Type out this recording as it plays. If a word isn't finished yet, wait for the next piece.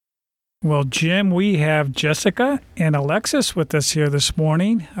Well, Jim, we have Jessica and Alexis with us here this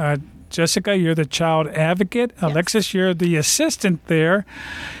morning. Jessica, you're the child advocate. Yes. Alexis, you're the assistant there.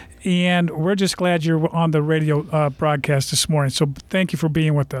 And we're just glad you're on the radio broadcast this morning. So thank you for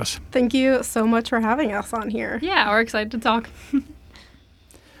being with us. Thank you so much for having us on here. Yeah, we're excited to talk.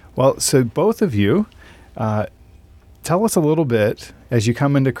 Well, so both of you, tell us a little bit, as you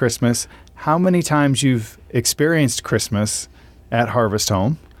come into Christmas, how many times you've experienced Christmas at Harvest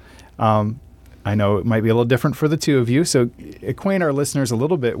Home. I know it might be a little different for the two of you, so acquaint our listeners a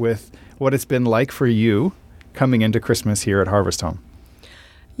little bit with what it's been like for you coming into Christmas here at Harvest Home.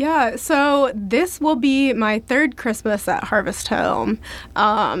 Yeah, so this will be my third Christmas at Harvest Home,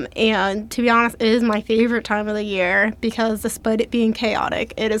 and to be honest, it is my favorite time of the year because despite it being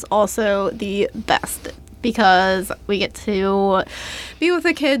chaotic, it is also the best because we get to be with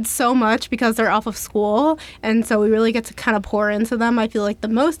the kids so much because they're off of school, and so we really get to kind of pour into them, I feel like, the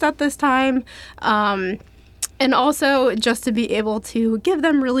most at this time. And also just to be able to give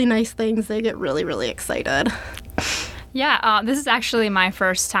them really nice things, they get really, really excited. Yeah, this is actually my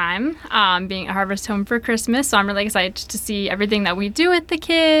first time being at Harvest Home for Christmas, so I'm really excited to see everything that we do with the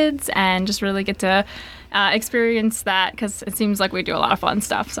kids and just really get to experience that because it seems like we do a lot of fun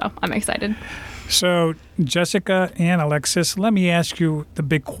stuff, so I'm excited. So, Jessica and Alexis, let me ask you the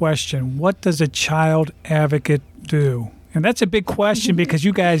big question. What does a child advocate do? And that's a big question because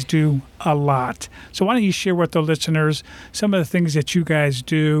you guys do a lot. So why don't you share with the listeners some of the things that you guys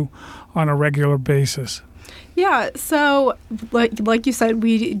do on a regular basis? Yeah, so like you said,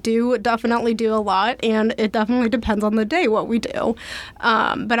 we do definitely do a lot, and it definitely depends on the day what we do.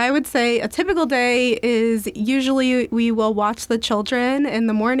 But I would say a typical day is usually we will watch the children in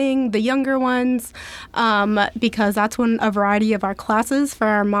the morning, the younger ones, because that's when a variety of our classes for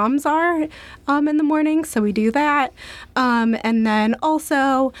our moms are in the morning, so we do that. And then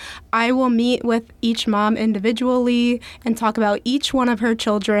also I will meet with each mom individually and talk about each one of her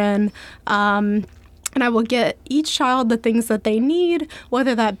children. And I will get each child the things that they need,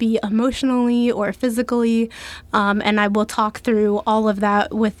 whether that be emotionally or physically. And I will talk through all of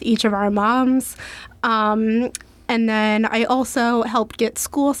that with each of our moms. And then I also help get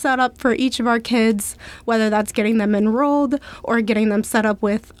school set up for each of our kids, whether that's getting them enrolled or getting them set up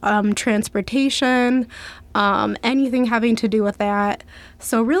with transportation, anything having to do with that.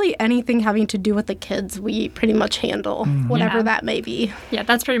 So really anything having to do with the kids, we pretty much handle, whatever that may be. Yeah,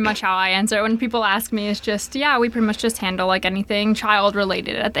 that's pretty much how I answer it. When people ask me, it's just, yeah, we pretty much just handle like anything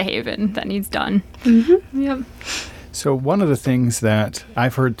child-related at the Haven that needs done. Mm-hmm. Yep. So one of the things that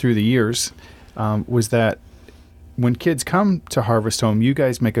I've heard through the years was that when kids come to Harvest Home, you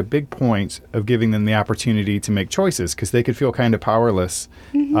guys make a big point of giving them the opportunity to make choices because they could feel kind of powerless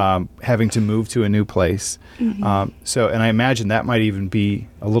having to move to a new place. And I imagine that might even be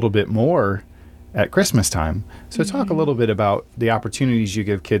a little bit more at Christmas time. So talk a little bit about the opportunities you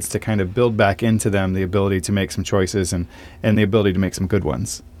give kids to kind of build back into them the ability to make some choices and the ability to make some good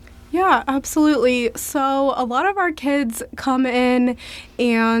ones. Yeah, absolutely. So a lot of our kids come in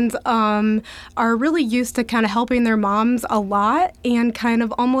and are really used to kind of helping their moms a lot and kind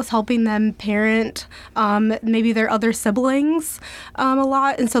of almost helping them parent maybe their other siblings a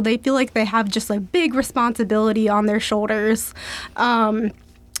lot. And so they feel like they have just a big responsibility on their shoulders.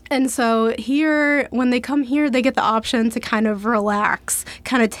 And so here, when they come here, they get the option to kind of relax,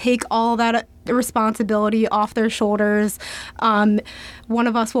 kind of take all that responsibility off their shoulders. One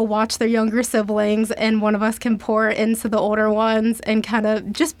of us will watch their younger siblings, and one of us can pour into the older ones and kind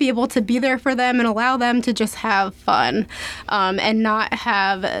of just be able to be there for them and allow them to just have fun and not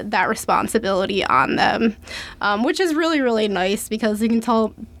have that responsibility on them, which is really, really nice because you can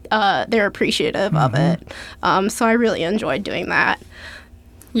tell they're appreciative of it. So I really enjoyed doing that.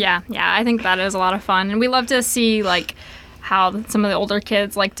 Yeah, I think that is a lot of fun. And we love to see, like, how some of the older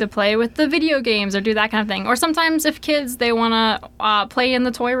kids like to play with the video games or do that kind of thing. Or sometimes if kids, they want to play in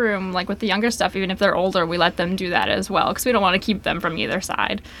the toy room, like with the younger stuff, even if they're older, we let them do that as well because we don't want to keep them from either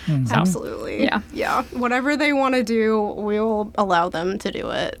side. So, absolutely. Yeah. Whatever they want to do, we'll allow them to do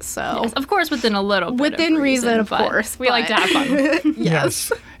it. So yes, of course, within a little bit within reason, of course. We like to have fun.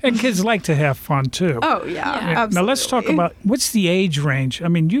 Yes. And kids like to have fun, too. Oh, yeah. Absolutely. Now, let's talk about what's the age range? I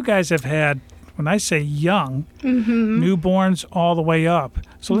mean, you guys have had, when I say young, newborns all the way up.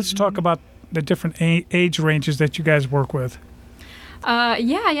 So let's talk about the different age ranges that you guys work with.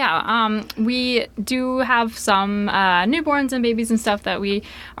 We do have some newborns and babies and stuff that we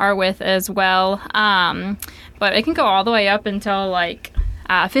are with as well. But it can go all the way up until, like,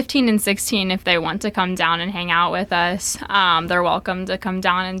 15 and 16, if they want to come down and hang out with us, they're welcome to come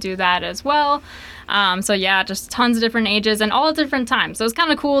down and do that as well. So yeah, just tons of different ages and all at different times. So it's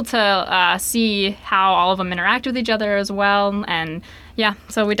kind of cool to see how all of them interact with each other as well. And yeah,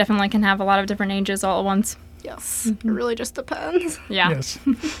 so we definitely can have a lot of different ages all at once. Yes, it really just depends. Yeah. Yes.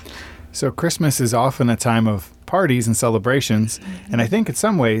 So Christmas is often a time of parties and celebrations, and I think in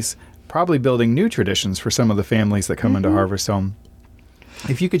some ways probably building new traditions for some of the families that come into Harvest Home.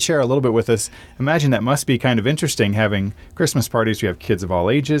 If you could share a little bit with us, imagine that must be kind of interesting having Christmas parties. You have kids of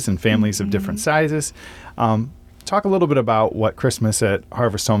all ages and families of different sizes. Talk a little bit about what Christmas at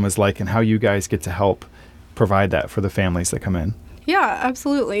Harvest Home is like and how you guys get to help provide that for the families that come in. Yeah,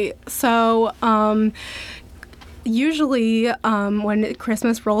 absolutely. So, usually, when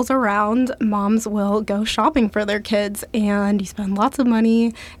Christmas rolls around, moms will go shopping for their kids, and you spend lots of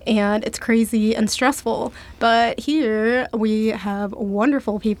money, and it's crazy and stressful. But here, we have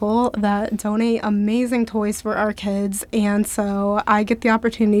wonderful people that donate amazing toys for our kids, and so I get the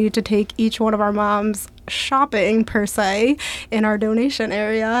opportunity to take each one of our moms shopping, per se, in our donation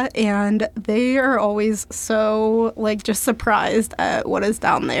area, and they are always so, just surprised at what is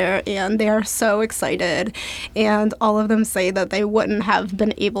down there, and they are so excited, and all of them say that they wouldn't have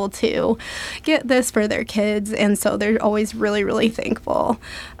been able to get this for their kids, and so they're always really, really thankful.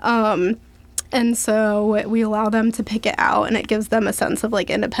 And so we allow them to pick it out, and it gives them a sense of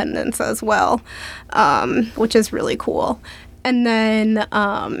independence as well, which is really cool. And then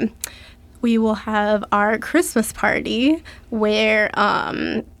we will have our Christmas party where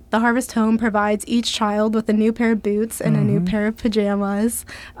the Harvest Home provides each child with a new pair of boots and a new pair of pajamas,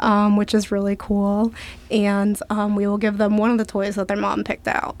 which is really cool. And we will give them one of the toys that their mom picked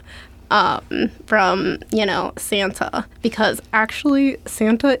out from, Santa. Because actually,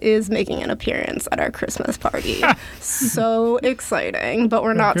 Santa is making an appearance at our Christmas party. So exciting. But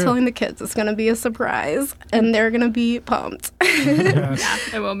we're not telling the kids. It's going to be a surprise. And they're going to be pumped. Yes.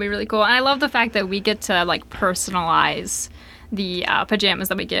 Yeah, it will be really cool. And I love the fact that we get to personalize the pajamas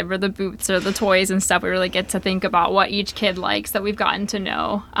that we give or the boots or the toys and stuff. We really get to think about what each kid likes that we've gotten to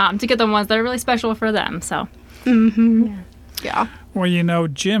know to get them ones that are really special for them. So, Yeah. Well,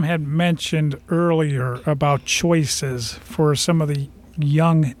 Jim had mentioned earlier about choices for some of the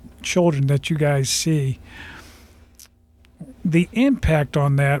young children that you guys see. The impact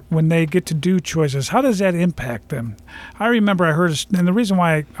on that when they get to do choices, how does that impact them? I remember I heard, and the reason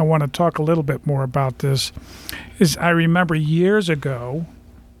why I want to talk a little bit more about this is I remember years ago,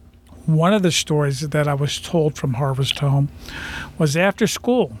 one of the stories that I was told from Harvest Home was after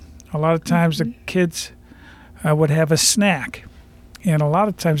school. A lot of times the kids would have a snack, and a lot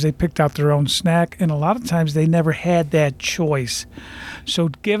of times they picked out their own snack, and a lot of times they never had that choice. So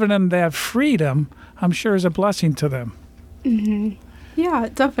giving them that freedom, I'm sure, is a blessing to them. Mm-hmm. Yeah,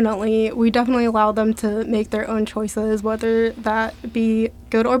 definitely. We definitely allow them to make their own choices, whether that be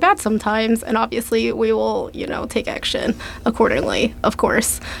good or bad sometimes. And obviously, we will, take action accordingly, of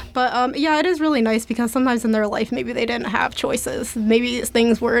course. But yeah, it is really nice because sometimes in their life, maybe they didn't have choices. Maybe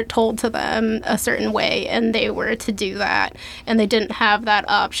things were told to them a certain way and they were to do that and they didn't have that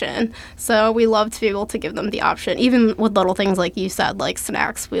option. So we love to be able to give them the option. Even with little things like you said, like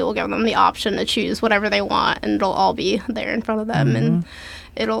snacks, we will give them the option to choose whatever they want and it'll all be there in front of them. And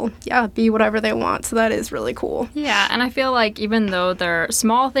it'll, be whatever they want. So that is really cool. Yeah, and I feel like even though they're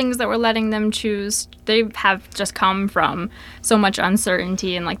small things that we're letting them choose, they have just come from so much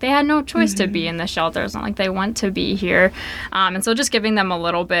uncertainty and they had no choice to be in the shelter. It's not like they want to be here. And so just giving them a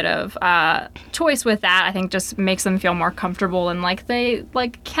little bit of choice with that, I think just makes them feel more comfortable and they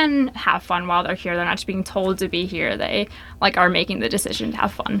can have fun while they're here. They're not just being told to be here. They are making the decision to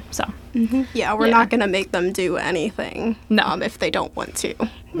have fun. So yeah, we're not going to make them do anything if they don't want to.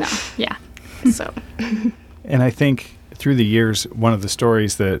 No. Yeah. So. And I think through the years, one of the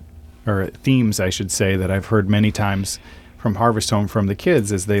stories or themes, I should say, that I've heard many times from Harvest Home from the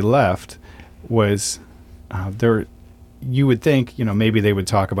kids as they left was you would think, maybe they would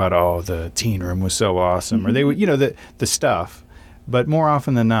talk about, oh, the teen room was so awesome, or they would, the stuff. But more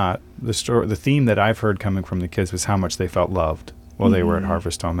often than not, the theme that I've heard coming from the kids was how much they felt loved while they were at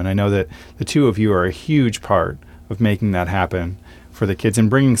Harvest Home. And I know that the two of you are a huge part of making that happen for the kids and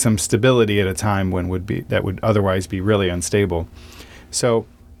bringing some stability at a time when that would otherwise be really unstable. So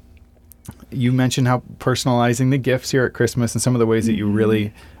you mentioned how personalizing the gifts here at Christmas and some of the ways that you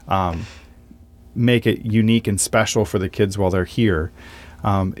really make it unique and special for the kids while they're here.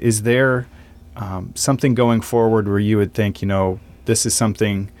 Is there something going forward where you would think, this is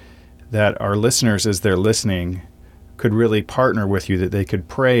something that our listeners, as they're listening, could really partner with you, that they could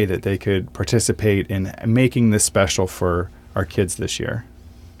pray, that they could participate in making this special for our kids this year?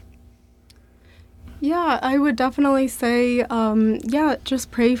 Yeah, I would definitely say,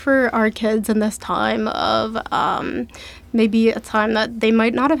 just pray for our kids in this time of maybe a time that they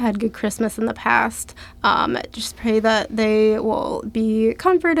might not have had good Christmas in the past. Just pray that they will be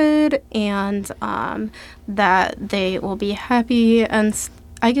comforted and that they will be happy and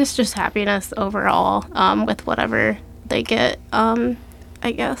I guess just happiness overall with whatever they get, I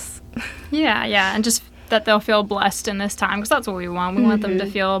guess. Yeah, and just that they'll feel blessed in this time, because that's what we want. We want them to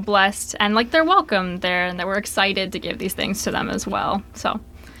feel blessed and like they're welcome there and that we're excited to give these things to them as well. So,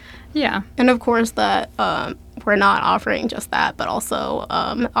 yeah. And of course that we're not offering just that, but also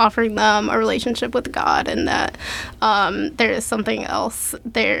offering them a relationship with God and that there is something else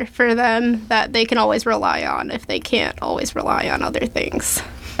there for them that they can always rely on if they can't always rely on other things.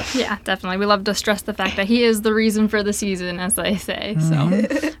 Yeah, definitely. We love to stress the fact that he is the reason for the season, as they say.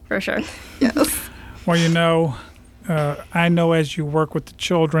 So, for sure. Yes. Well, I know as you work with the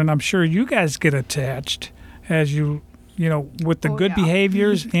children, I'm sure you guys get attached as with the good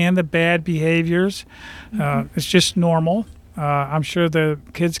behaviors and the bad behaviors. It's just normal. I'm sure the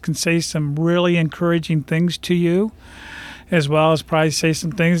kids can say some really encouraging things to you, as well as probably say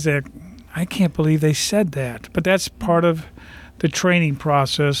some things that I can't believe they said that. But that's part of the training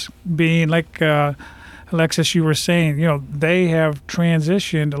process, being like Alexis, you were saying, they have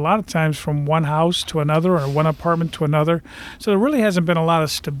transitioned a lot of times from one house to another or one apartment to another. So there really hasn't been a lot of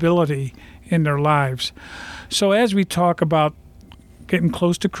stability in their lives. So as we talk about getting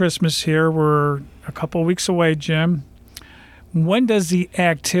close to Christmas here, we're a couple of weeks away, Jim. When does the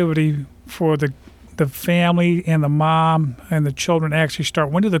activity for the family and the mom and the children actually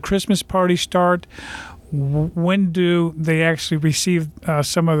start? When do the Christmas parties start? When do they actually receive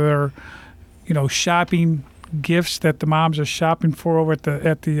some of their shopping gifts that the moms are shopping for over at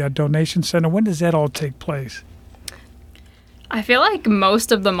the donation center? When does that all take place? I feel like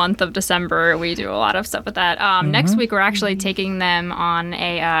most of the month of December we do a lot of stuff with that. Next week we're actually taking them on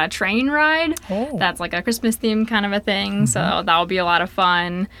a train ride. Oh. That's like a Christmas theme kind of a thing, so that will be a lot of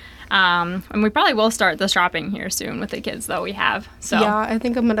fun. And we probably will start the shopping here soon with the kids that we have. So yeah, I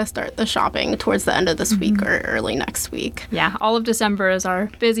think I'm going to start the shopping towards the end of this week or early next week. Yeah, all of December is our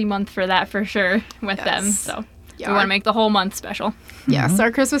busy month for that for sure with them. So we want to make the whole month special. Yes,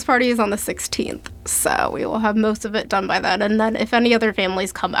 our Christmas party is on the 16th, so we will have most of it done by then. And then if any other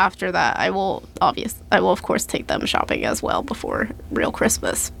families come after that, I will of course take them shopping as well before real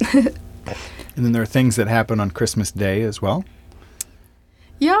Christmas. And then there are things that happen on Christmas Day as well.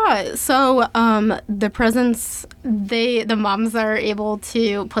 Yeah, so the presents, the moms are able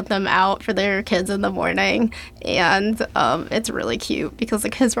to put them out for their kids in the morning, and it's really cute because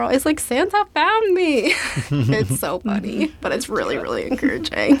the kids are always like, Santa found me. It's so funny, but it's really, really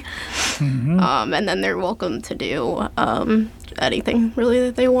encouraging. And then they're welcome to do anything really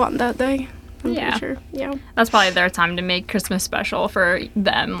that they want that day. I'm pretty sure. Yeah. That's probably their time to make Christmas special for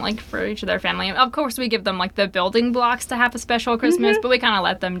them, like for each of their family. Of course, we give them like the building blocks to have a special Christmas, but we kind of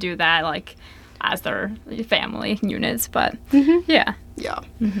let them do that like as their family units. But yeah. Yeah.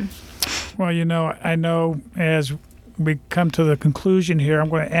 Well, I know as we come to the conclusion here, I'm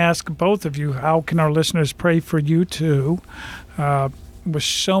going to ask both of you, how can our listeners pray for you too? With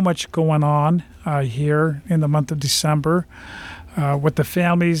so much going on here in the month of December. With the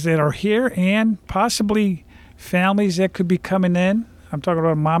families that are here and possibly families that could be coming in. I'm talking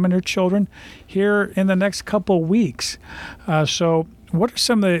about mom and her children here in the next couple of weeks. So what are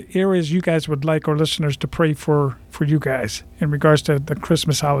some of the areas you guys would like our listeners to pray for you guys in regards to the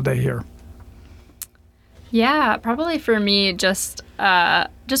Christmas holiday here? Yeah, probably for me, just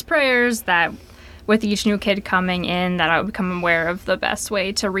prayers that with each new kid coming in, that I would become aware of the best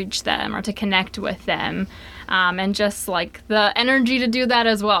way to reach them or to connect with them. And just like the energy to do that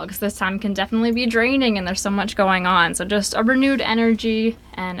as well, because this time can definitely be draining and there's so much going on. So just a renewed energy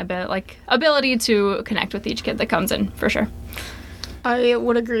and a bit like ability to connect with each kid that comes in, for sure. I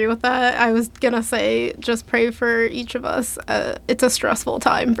would agree with that. I was going to say, just pray for each of us. It's a stressful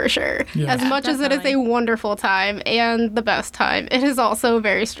time for sure. Yeah. As much as it is a wonderful time and the best time, it is also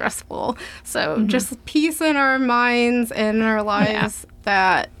very stressful. So just peace in our minds and in our lives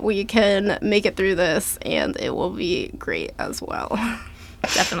that we can make it through this, and it will be great as well.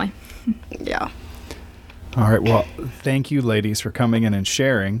 Definitely. Yeah. All right. Well, thank you, ladies, for coming in and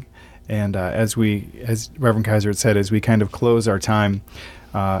sharing. And as Reverend Kaiser had said, as we kind of close our time,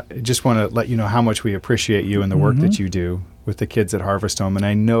 just want to let you know how much we appreciate you and the work that you do with the kids at Harvest Home. And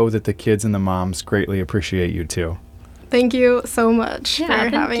I know that the kids and the moms greatly appreciate you too. Thank you so much for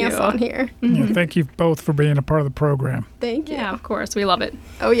having us on here. Yeah, thank you both for being a part of the program. Thank you. Yeah, of course. We love it.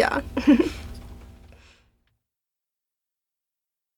 Oh, yeah.